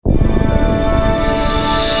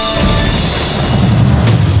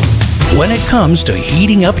When it comes to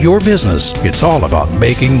heating up your business, it's all about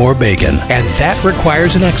making more bacon, and that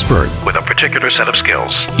requires an expert with a particular set of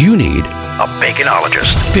skills. You need a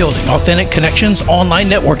baconologist. Building authentic connections, online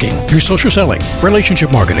networking, your social selling,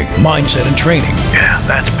 relationship marketing, mindset and training. Yeah,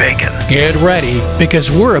 that's bacon. Get ready,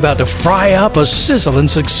 because we're about to fry up a sizzling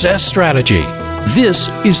success strategy. This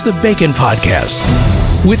is the Bacon Podcast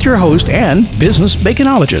with your host and business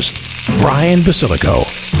baconologist, Brian Basilico.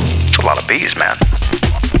 It's a lot of bees, man.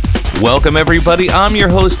 Welcome, everybody. I'm your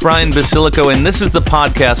host, Brian Basilico, and this is the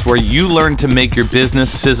podcast where you learn to make your business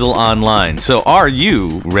sizzle online. So are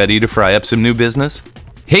you ready to fry up some new business?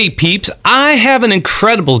 Hey, peeps. I have an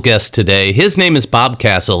incredible guest today. His name is Bob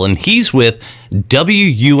Kastl, and he's with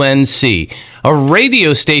WUNC, a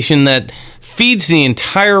radio station that feeds the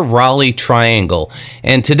entire Raleigh Triangle.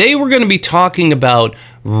 And today we're going to be talking about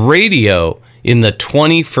radio in the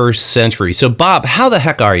 21st century. So, Bob, how the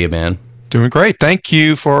heck are you, man? Doing great. Thank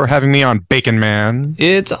you for having me on Bacon Man.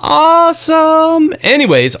 It's awesome.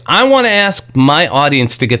 Anyways, I want to ask my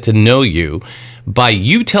audience to get to know you by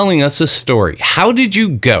you telling us a story. How did you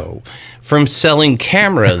go from selling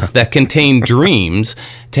cameras that contain dreams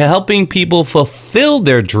to helping people fulfill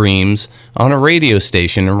their dreams on a radio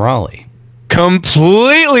station in Raleigh?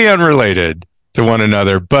 Completely unrelated to one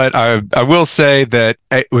another, but I will say that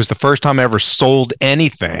it was the first time I ever sold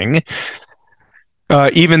anything.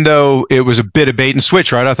 Even though it was a bit of bait and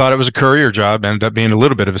switch, right? I thought it was a courier job, ended up being a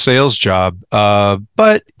little bit of a sales job.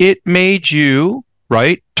 But it made you,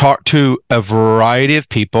 right, talk to a variety of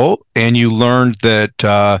people, and you learned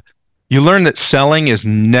that selling is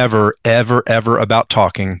never, ever, ever about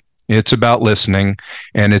talking. It's about listening,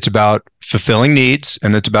 and it's about fulfilling needs,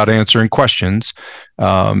 and it's about answering questions.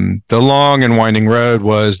 The long and winding road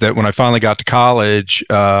was that when I finally got to college,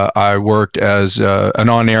 I worked as an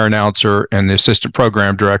on-air announcer and the assistant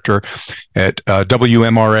program director at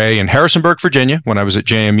WMRA in Harrisonburg, Virginia, when I was at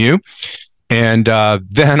JMU. And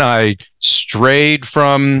then I strayed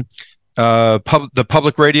from the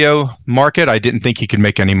public radio market. I didn't think you could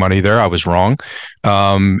make any money there. I was wrong.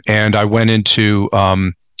 And I went into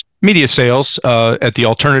media sales at the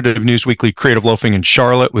Alternative News Weekly Creative Loafing in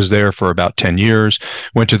Charlotte. Was there for about 10 years.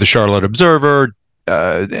 Went to the Charlotte Observer,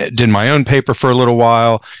 did my own paper for a little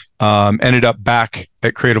while, ended up back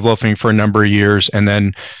at Creative Loafing for a number of years, and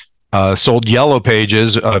then sold Yellow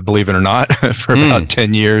Pages, believe it or not, for about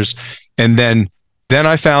 10 years. And then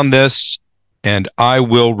I found this, and I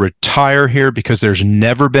will retire here because there's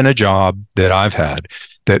never been a job that I've had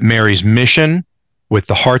that marries mission with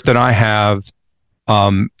the heart that I have,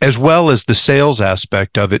 as well as the sales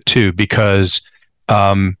aspect of it too, because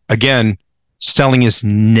again, selling is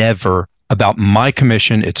never about my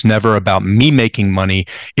commission. It's never about me making money.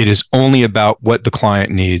 It is only about what the client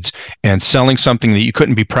needs, and selling something that you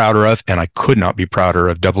couldn't be prouder of, and I could not be prouder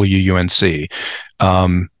of WUNC,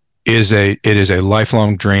 it is a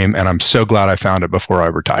lifelong dream, and I'm so glad I found it before I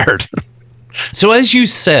retired. So as you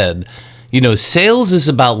said, you know, sales is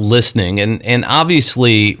about listening, and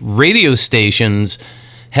obviously radio stations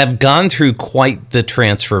have gone through quite the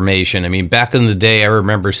transformation. I mean, back in the day, I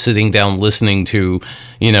remember sitting down listening to,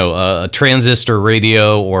 you know, a transistor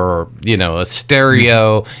radio or, you know, a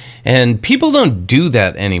stereo, and people don't do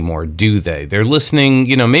that anymore, do they? They're listening,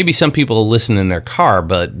 you know, maybe some people listen in their car,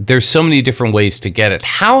 but there's so many different ways to get it.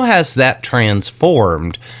 How has that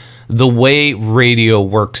transformed the way radio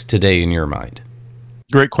works today in your mind?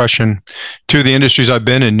 Great question. Two of the industries I've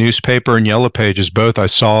been in, newspaper and Yellow Pages, both I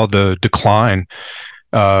saw the decline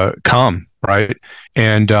come, right?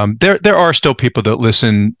 And there are still people that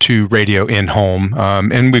listen to radio in home,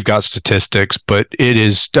 and we've got statistics, but it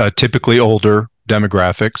is typically older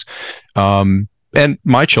demographics. And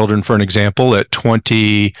my children, for an example, at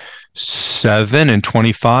 27 and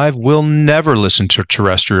 25, will never listen to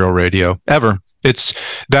terrestrial radio, ever. It's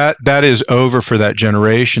that is over for that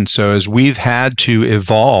generation. So as we've had to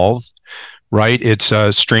evolve, right, it's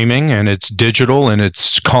streaming and it's digital, and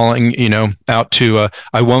it's calling, you know, out to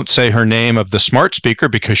I won't say her name of the smart speaker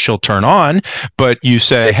because she'll turn on, but you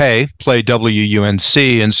say, hey, play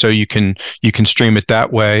WUNC, and so you can stream it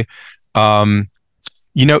that way.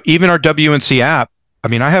 You know, even our WUNC app, I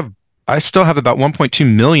mean, I still have about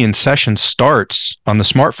 1.2 million session starts on the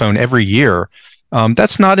smartphone every year.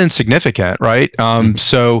 That's not insignificant, right?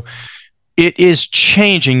 So it is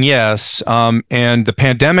changing, yes. And the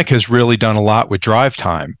pandemic has really done a lot with drive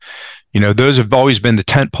time. You know, those have always been the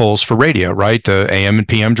tent poles for radio, right? The AM and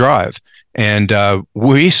PM drive. And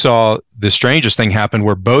we saw the strangest thing happen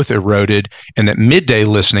where both eroded, and that midday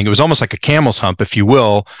listening, it was almost like a camel's hump, if you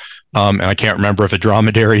will. And I can't remember if a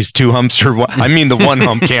dromedary is two humps or what. I mean, the one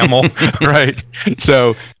hump camel, right?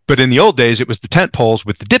 So, But in the old days, it was the tent poles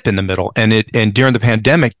with the dip in the middle, and during the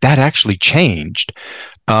pandemic, that actually changed.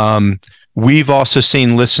 We've also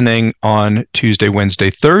seen listening on Tuesday, Wednesday,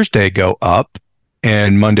 Thursday go up,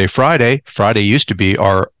 and Monday, Friday. Friday used to be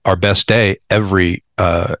our best day every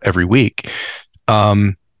week.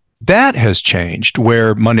 That has changed,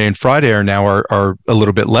 where Monday and Friday are now are a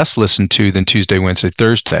little bit less listened to than Tuesday, Wednesday,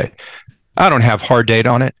 Thursday. I don't have hard data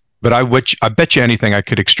on it, but I bet you anything I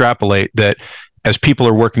could extrapolate that as people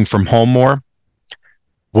are working from home more,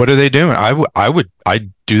 what are they doing? I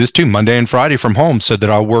do this too, Monday and Friday from home, so that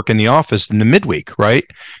I'll work in the office in the midweek, right?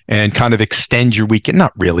 And kind of extend your weekend.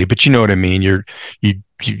 Not really, but you know what I mean. You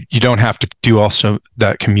don't have to do also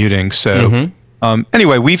that commuting. So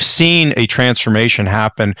anyway, we've seen a transformation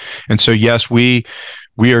happen, and so yes, we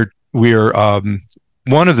are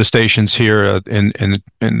one of the stations here in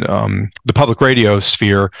the public radio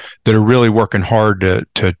sphere that are really working hard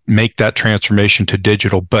to make that transformation to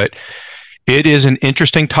digital. But it is an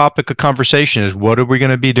interesting topic of conversation, is what are we going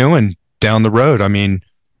to be doing down the road? I mean,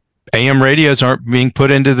 AM radios aren't being put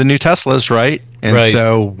into the new Teslas, right? And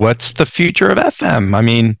so what's the future of FM? I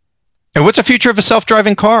mean, and what's the future of a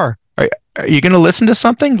self-driving car? Are you going to listen to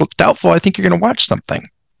something? Doubtful. I think you're going to watch something.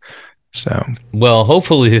 So, well,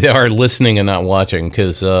 hopefully they are listening and not watching,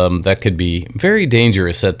 because that could be very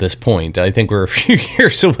dangerous at this point. I think we're a few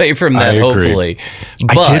years away from that, hopefully.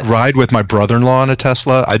 But I did ride with my brother-in-law in a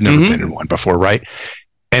Tesla. I'd never been in one before, right?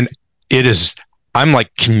 And I'm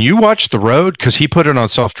like, can you watch the road? Because he put it on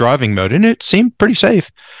self-driving mode, and it seemed pretty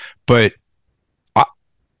safe. But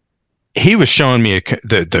he was showing me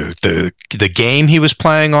the game he was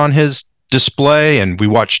playing on his display, and we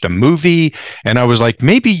watched a movie, and I was like,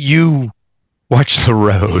 maybe you watch the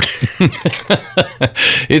road.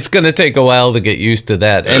 It's going to take a while to get used to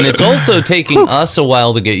that, and it's also taking us a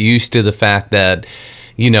while to get used to the fact that,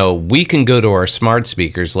 you know, we can go to our smart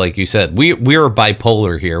speakers, like you said. We're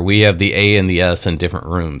bipolar here. We have the A and the S in different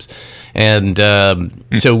rooms, and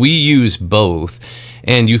so we use both.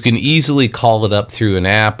 And you can easily call it up through an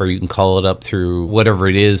app, or you can call it up through whatever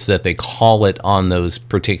it is that they call it on those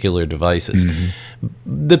particular devices.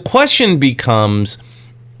 The question becomes,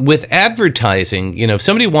 with advertising, you know, if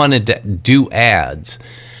somebody wanted to do ads,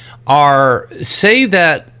 say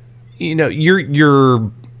that, you know,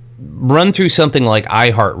 you're run through something like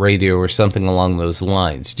iHeartRadio or something along those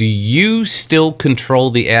lines. Do you still control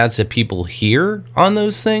the ads that people hear on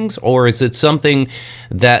those things, or is it something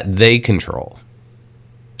that they control?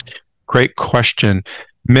 Great question.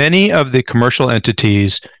 Many of the commercial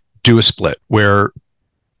entities do a split where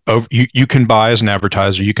you can buy as an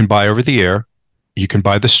advertiser, you can buy over the air, you can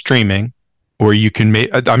buy the streaming, or you can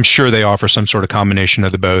I'm sure they offer some sort of combination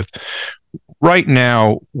of the both. Right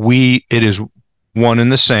now, it is one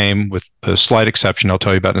and the same, with a slight exception I'll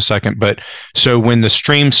tell you about in a second. But so when the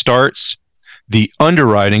stream starts, the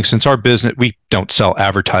underwriting, since our business, we don't sell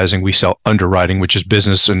advertising, we sell underwriting, which is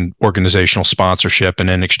business and organizational sponsorship, and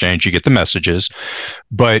in exchange you get the messages.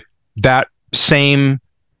 But that same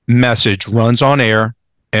message runs on air,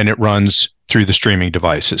 and it runs through the streaming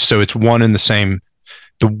devices. So it's one and the same.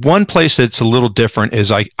 The one place that's a little different is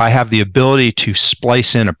I have the ability to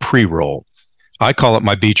splice in a pre-roll. I call it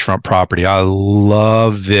my beachfront property. I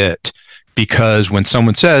love it, because when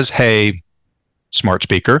someone says, hey, smart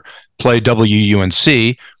speaker, play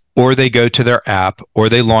WUNC, or they go to their app, or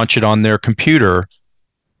they launch it on their computer,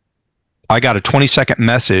 I got a 20-second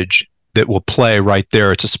message that will play right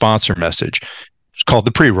there. It's a sponsor message. It's called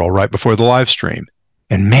the pre-roll right before the live stream.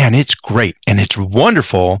 And man, it's great. And it's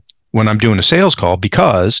wonderful when I'm doing a sales call,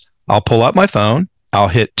 because I'll pull out my phone, I'll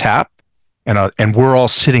hit tap, and we're all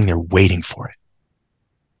sitting there waiting for it.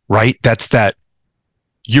 Right? That's that.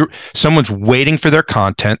 Someone's waiting for their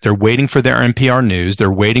content, they're waiting for their NPR news,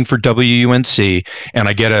 they're waiting for WUNC, and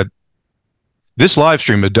I get this live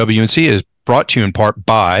stream of WUNC is brought to you in part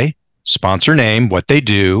by sponsor name, what they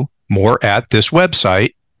do, more at this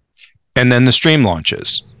website, and then the stream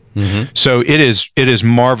launches. So it is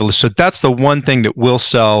marvelous. So that's the one thing that we'll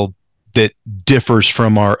sell that differs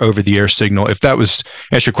from our over-the-air signal. If that was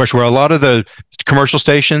answer your question, where a lot of the commercial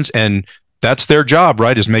stations, and that's their job,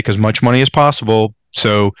 right, is make as much money as possible.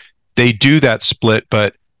 So they do that split,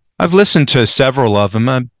 but I've listened to several of them.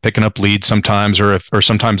 I'm picking up leads sometimes, or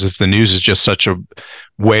sometimes if the news is just such a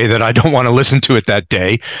way that I don't want to listen to it that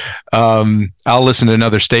day, I'll listen to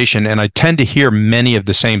another station, and I tend to hear many of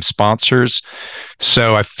the same sponsors.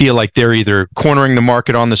 So I feel like they're either cornering the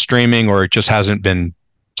market on the streaming, or it just hasn't been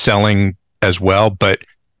selling as well, but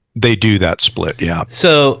they do that split, yeah.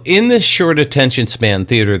 So in this short attention span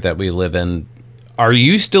theater that we live in, are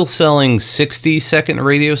you still selling 60-second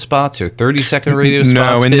radio spots or 30-second radio spots?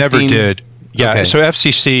 No, it 15? never did. Yeah. Okay. So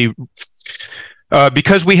FCC,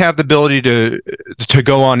 because we have the ability to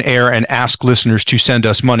go on air and ask listeners to send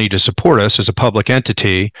us money to support us as a public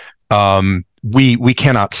entity, we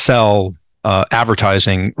cannot sell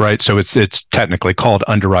advertising, right? So it's technically called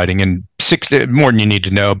underwriting. And more than you need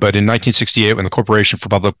to know, but in 1968, when the Corporation for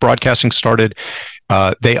Public Broadcasting started,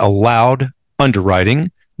 they allowed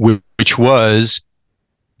underwriting, which was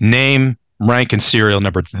name, rank, and serial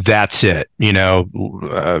number. That's it.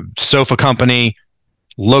 Sofa company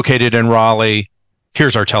located in Raleigh.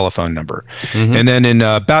 Here's our telephone number. Mm-hmm. And then in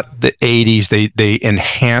about the 80s, they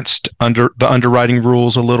enhanced the underwriting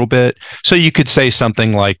rules a little bit. So you could say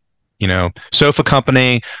something like, sofa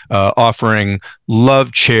company offering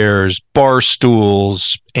love chairs, bar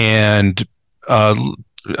stools, and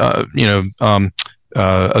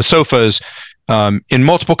sofas in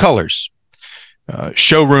multiple colors.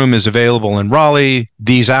 Showroom is available in Raleigh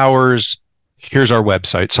these hours. Here's our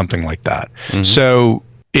website, something like that. Mm-hmm. So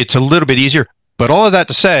it's a little bit easier. But all of that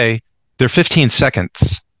to say, they're 15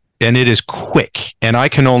 seconds, and it is quick. And I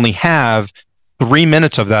can only have 3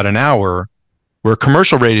 minutes of that an hour, where a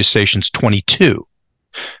commercial radio station's 22.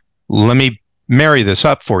 Let me marry this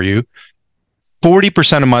up for you.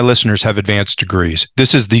 40% of my listeners have advanced degrees.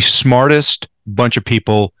 This is the smartest bunch of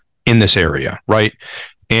people in this area, right?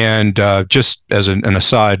 And just as an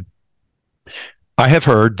aside, I have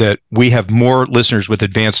heard that we have more listeners with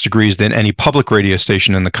advanced degrees than any public radio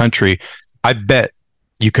station in the country. I bet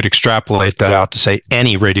you could extrapolate that out to say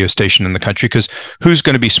any radio station in the country, because who's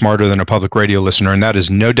going to be smarter than a public radio listener? And that is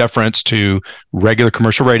no deference to regular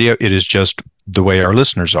commercial radio. It is just the way our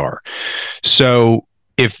listeners are. So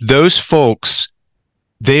if those folks,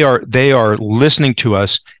 they are listening to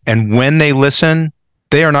us, and when they listen,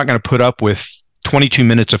 they are not going to put up with 22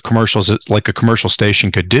 minutes of commercials like a commercial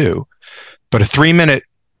station could do. But a 3 minute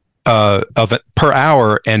of it per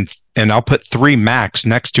hour, and I'll put 3 max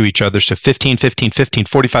next to each other. So 15,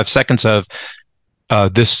 45 seconds of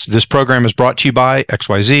this program is brought to you by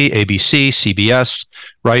XYZ, ABC, CBS,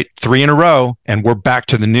 right? 3 in a row. And we're back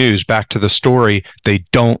to the news, back to the story. They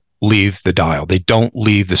don't leave the dial. They don't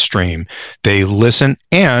leave the stream. They listen.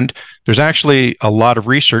 And there's actually a lot of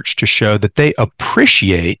research to show that they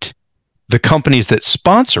appreciate the companies that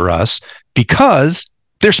sponsor us, because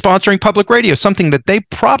they're sponsoring public radio, something that they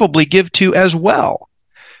probably give to as well.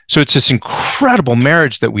 So it's this incredible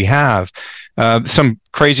marriage that we have. Some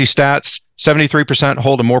crazy stats: 73%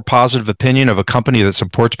 hold a more positive opinion of a company that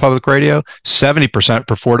supports public radio. 70%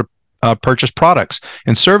 prefer to purchase products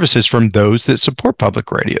and services from those that support public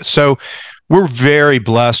radio. So we're very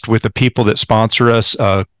blessed with the people that sponsor us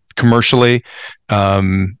commercially.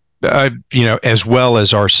 As well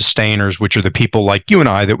as our sustainers, which are the people like you and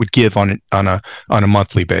I that would give on a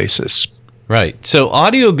monthly basis. Right. So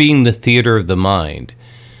audio being the theater of the mind,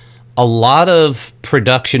 a lot of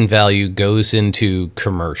production value goes into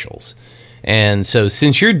commercials. And so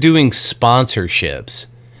since you're doing sponsorships,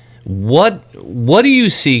 what do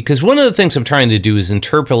you see? Because one of the things I'm trying to do is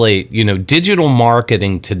interpolate, digital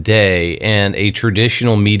marketing today and a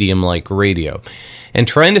traditional medium like radio, and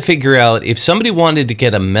trying to figure out, if somebody wanted to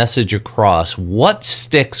get a message across, what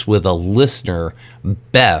sticks with a listener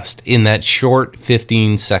best in that short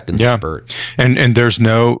 15-second spurt. And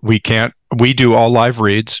we do all live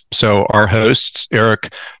reads. So our hosts,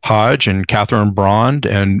 Eric Hodge and Catherine Brond,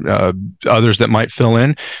 and others that might fill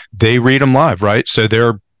in, they read them live, right? So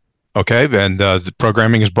they're okay, and the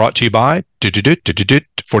programming is brought to you by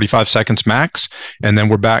 45 seconds max, and then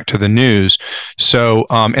we're back to the news. So,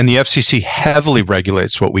 and the FCC heavily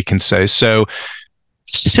regulates what we can say. So,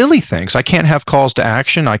 silly things. I can't have calls to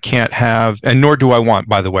action. I can't have, and nor do I want,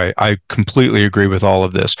 by the way. I completely agree with all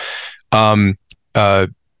of this.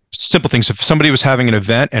 Simple things. If somebody was having an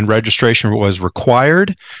event and registration was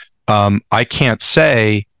required, I can't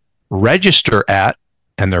say register at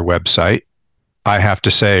and their website. I have to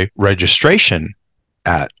say registration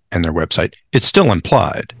at and their website. It's still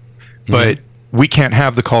implied, but we can't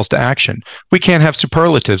have the calls to action. We can't have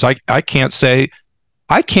superlatives. I can't say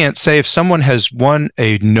if someone has won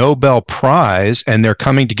a Nobel Prize and they're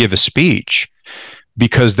coming to give a speech,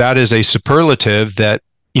 because that is a superlative that,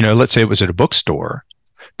 let's say it was at a bookstore,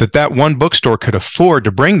 that one bookstore could afford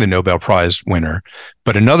to bring the Nobel Prize winner,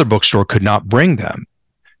 but another bookstore could not bring them.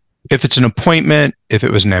 If it's an appointment, if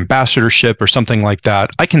it was an ambassadorship or something like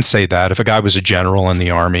that, I can say that. If a guy was a general in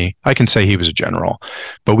the Army, I can say he was a general.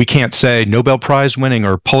 But we can't say Nobel Prize winning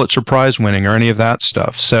or Pulitzer Prize winning or any of that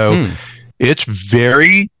stuff. So it's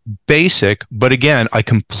very basic. But again, I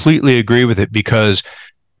completely agree with it, because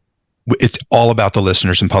it's all about the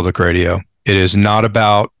listeners in public radio. It is not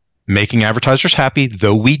about making advertisers happy,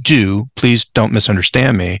 though we do. Please don't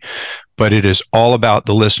misunderstand me. But it is all about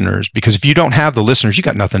the listeners, because if you don't have the listeners, you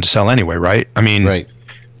got nothing to sell anyway, right? I mean, Right.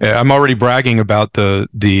 I'm already bragging about the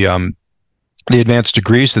advanced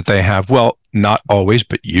degrees that they have. Well, not always,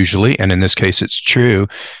 but usually, and in this case, it's true.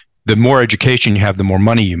 The more education you have, the more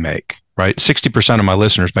money you make, right? 60% of my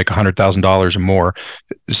listeners make $100,000 or more.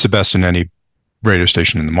 It's the best in any radio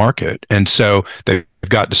station in the market. And so they've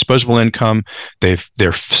got disposable income.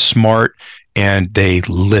 They're smart, and they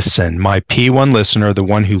listen. My P1 listener, the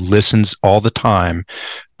one who listens all the time,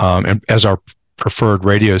 and as our preferred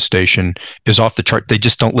radio station, is off the chart. They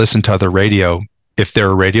just don't listen to other radio. If they're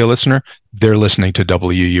a radio listener, they're listening to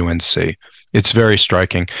WUNC. It's very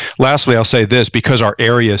striking. Lastly, I'll say this, because our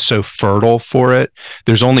area is so fertile for it,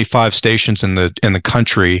 there's only 5 stations in the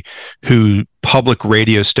country who public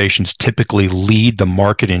radio stations typically lead the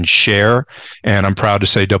market in share, and I'm proud to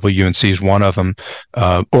say WUNC is one of them.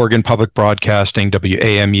 Oregon Public Broadcasting,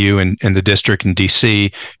 WAMU in the district in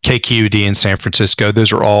DC, KQED in San Francisco,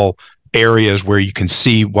 those are all areas where you can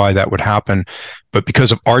see why that would happen. But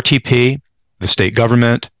because of RTP, the state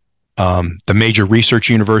government, the major research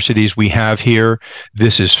universities we have here,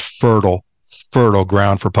 this is fertile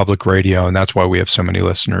ground for public radio, and that's why we have so many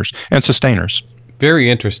listeners and sustainers. Very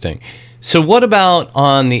interesting. So what about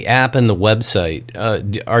on the app and the website?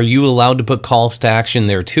 Are you allowed to put calls to action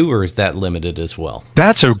there too, or is that limited as well?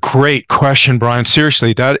 That's a great question, Brian.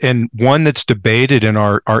 Seriously, that, and one that's debated in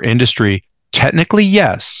our industry. Technically,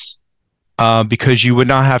 yes. Because you would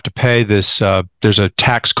not have to pay this. There's a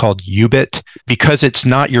tax called UBIT, because it's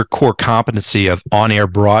not your core competency of on-air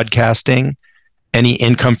broadcasting. Any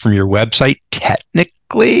income from your website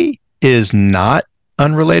technically is not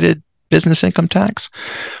unrelated business income tax.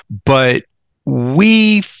 But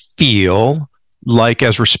we feel like,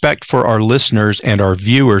 as respect for our listeners and our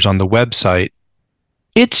viewers on the website,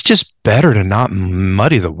 it's just better to not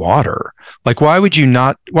muddy the water. Like, why would you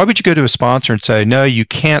go to a sponsor and say, no, you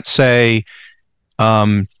can't say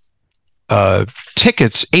tickets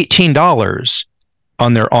 $18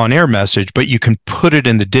 on their on-air message, but you can put it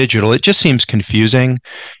in the digital? It just seems confusing.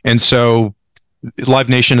 And so Live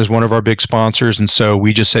Nation is one of our big sponsors. And so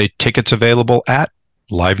we just say tickets available at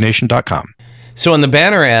livenation.com. So on the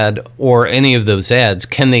banner ad or any of those ads,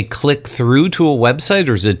 can they click through to a website,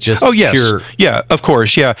 or is it just pure? Yeah, of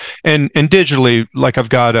course. Yeah. And digitally, like, I've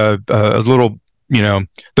got a little,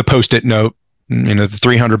 the Post-it note, the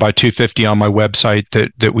 300 by 250 on my website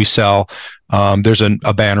that we sell. There's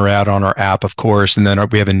a banner ad on our app, of course. And then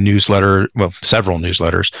we have a newsletter, well, several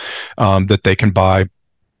newsletters that they can buy.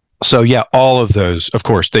 So yeah, all of those, of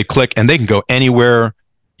course, they click and they can go anywhere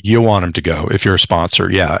you want them to go if you're a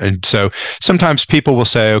sponsor. Yeah. And so sometimes people will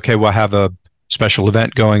say, okay, well, I have a special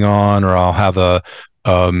event going on, or I'll have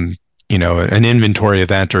an inventory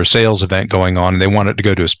event or a sales event going on, and they want it to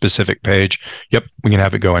go to a specific page. Yep. We can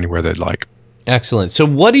have it go anywhere they'd like. Excellent. So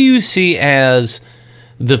what do you see as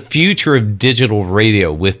the future of digital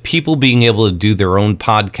radio, with people being able to do their own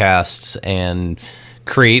podcasts and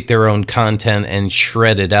create their own content and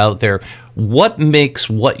shred it out there? What makes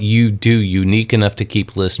what you do unique enough to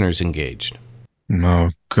keep listeners engaged? Oh,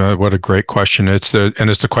 God, what a great question. It's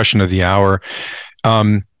the question of the hour.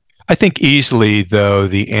 I think easily, though,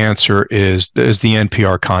 the answer is the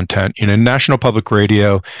NPR content. National Public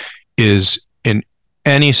Radio is, in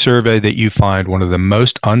any survey that you find, one of the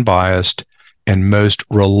most unbiased and most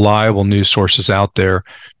reliable news sources out there.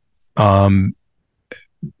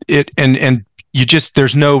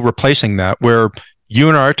 There's no replacing that, where you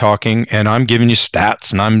and I are talking and I'm giving you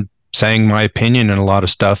stats and I'm saying my opinion and a lot of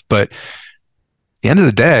stuff. But at the end of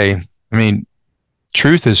the day, I mean,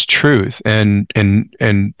 truth is truth. And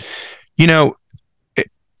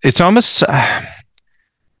it's almost,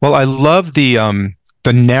 well, I love the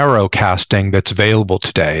narrow casting that's available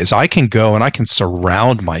today, is I can go and I can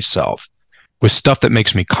surround myself with stuff that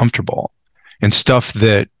makes me comfortable and stuff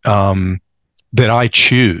that I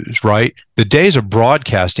choose, right? The days of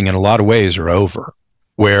broadcasting in a lot of ways are over,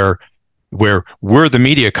 where we're the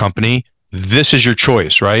media company. This is your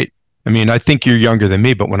choice, right? I mean, I think you're younger than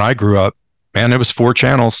me, but when I grew up, man, it was 4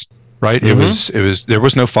 channels, right? Mm-hmm. There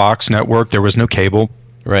was no Fox network. There was no cable.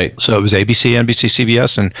 Right. So it was ABC, NBC,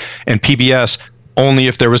 CBS, and PBS, only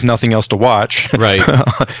if there was nothing else to watch. Right.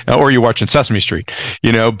 Or you're watching Sesame Street,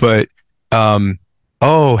 but,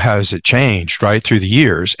 how has it changed, right, through the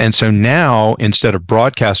years? And so now, instead of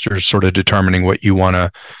broadcasters sort of determining what you want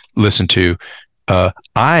to listen to,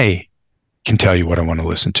 I can tell you what I want to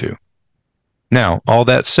listen to. Now, all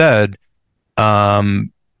that said,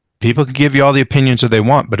 people can give you all the opinions that they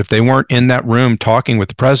want, but if they weren't in that room talking with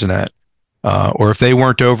the president, or if they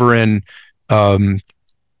weren't over in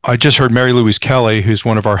I just heard Mary Louise Kelly, who's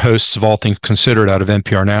one of our hosts of All Things Considered out of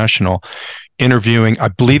NPR National, interviewing, I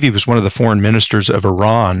believe he was one of the foreign ministers of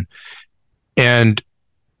Iran. And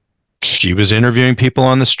she was interviewing people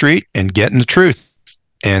on the street and getting the truth.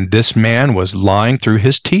 And this man was lying through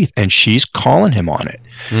his teeth, and she's calling him on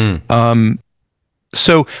it.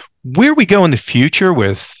 So where we go in the future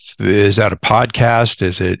with, is that a podcast?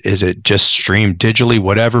 Is it just streamed digitally,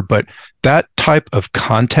 whatever? But that type of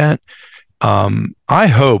content, I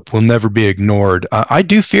hope will never be ignored. I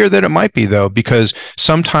do fear that it might be, though, because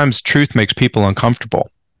sometimes truth makes people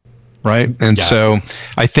uncomfortable, right? And so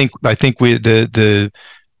I think the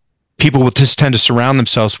people will just tend to surround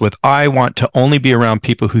themselves with, I want to only be around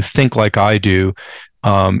people who think like I do,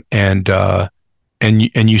 and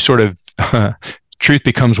you sort of truth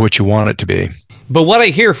becomes what you want it to be. But what I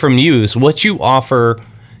hear from you is what you offer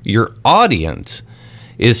your audience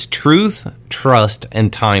is truth, trust,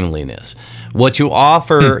 and timeliness. What you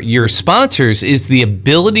offer your sponsors is the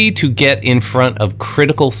ability to get in front of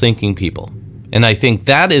critical thinking people. And I think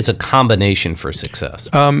that is a combination for success.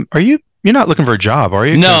 You're not looking for a job, are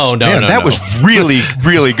you? No. That was really,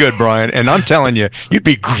 really good, Brian. And I'm telling you, you'd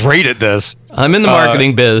be great at this. I'm in the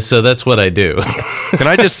marketing biz, so that's what I do. Can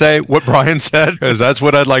I just say what Brian said? Because that's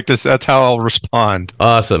what I'd like to say. That's how I'll respond.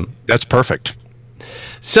 Awesome. That's perfect.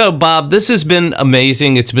 So, Bob, this has been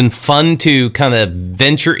amazing. It's been fun to kind of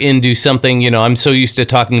venture into something. I'm so used to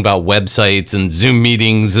talking about websites and Zoom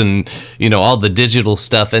meetings and, all the digital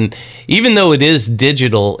stuff. And even though it is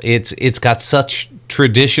digital, it's got such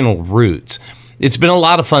traditional roots. It's been a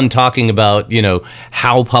lot of fun talking about,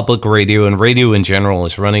 how public radio and radio in general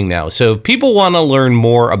is running now. So if people want to learn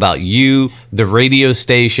more about you, the radio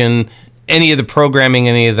station, any of the programming,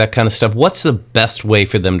 any of that kind of stuff, what's the best way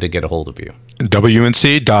for them to get a hold of you?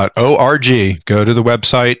 WNC.org. Go to the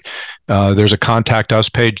website. There's a contact us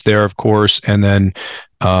page there, of course. And then,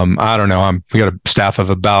 I don't know, we got a staff of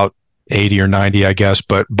about 80 or 90, I guess,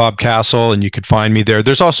 but Bob Kastl, and you could find me there.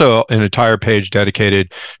 There's also an entire page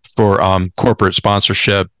dedicated for corporate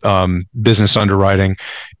sponsorship, business underwriting,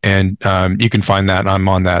 and you can find that, and I'm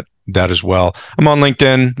on that as well. I'm on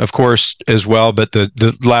LinkedIn, of course, as well, but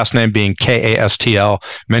the last name being Kastl.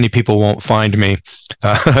 Many people won't find me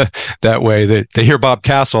that way. They hear Bob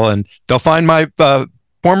Kastl, and they'll find my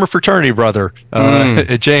former fraternity brother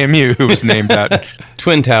at JMU, who was named that.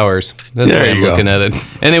 Twin Towers. That's there why I'm looking at it.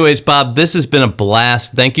 Anyways, Bob, this has been a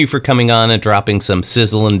blast. Thank you for coming on and dropping some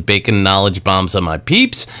sizzling bacon knowledge bombs on my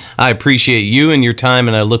peeps. I appreciate you and your time,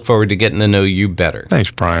 and I look forward to getting to know you better.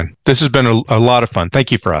 Thanks, Brian. This has been a lot of fun.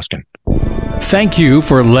 Thank you for asking. Thank you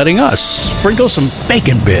for letting us sprinkle some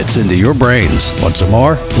bacon bits into your brains. Want some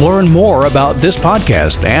more? Learn more about this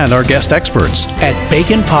podcast and our guest experts at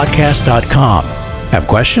baconpodcast.com. Have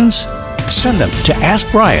questions? Send them to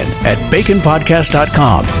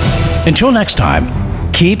askbrian@baconpodcast.com. Until next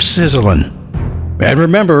time, keep sizzling. And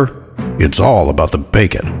remember, it's all about the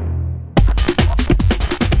bacon.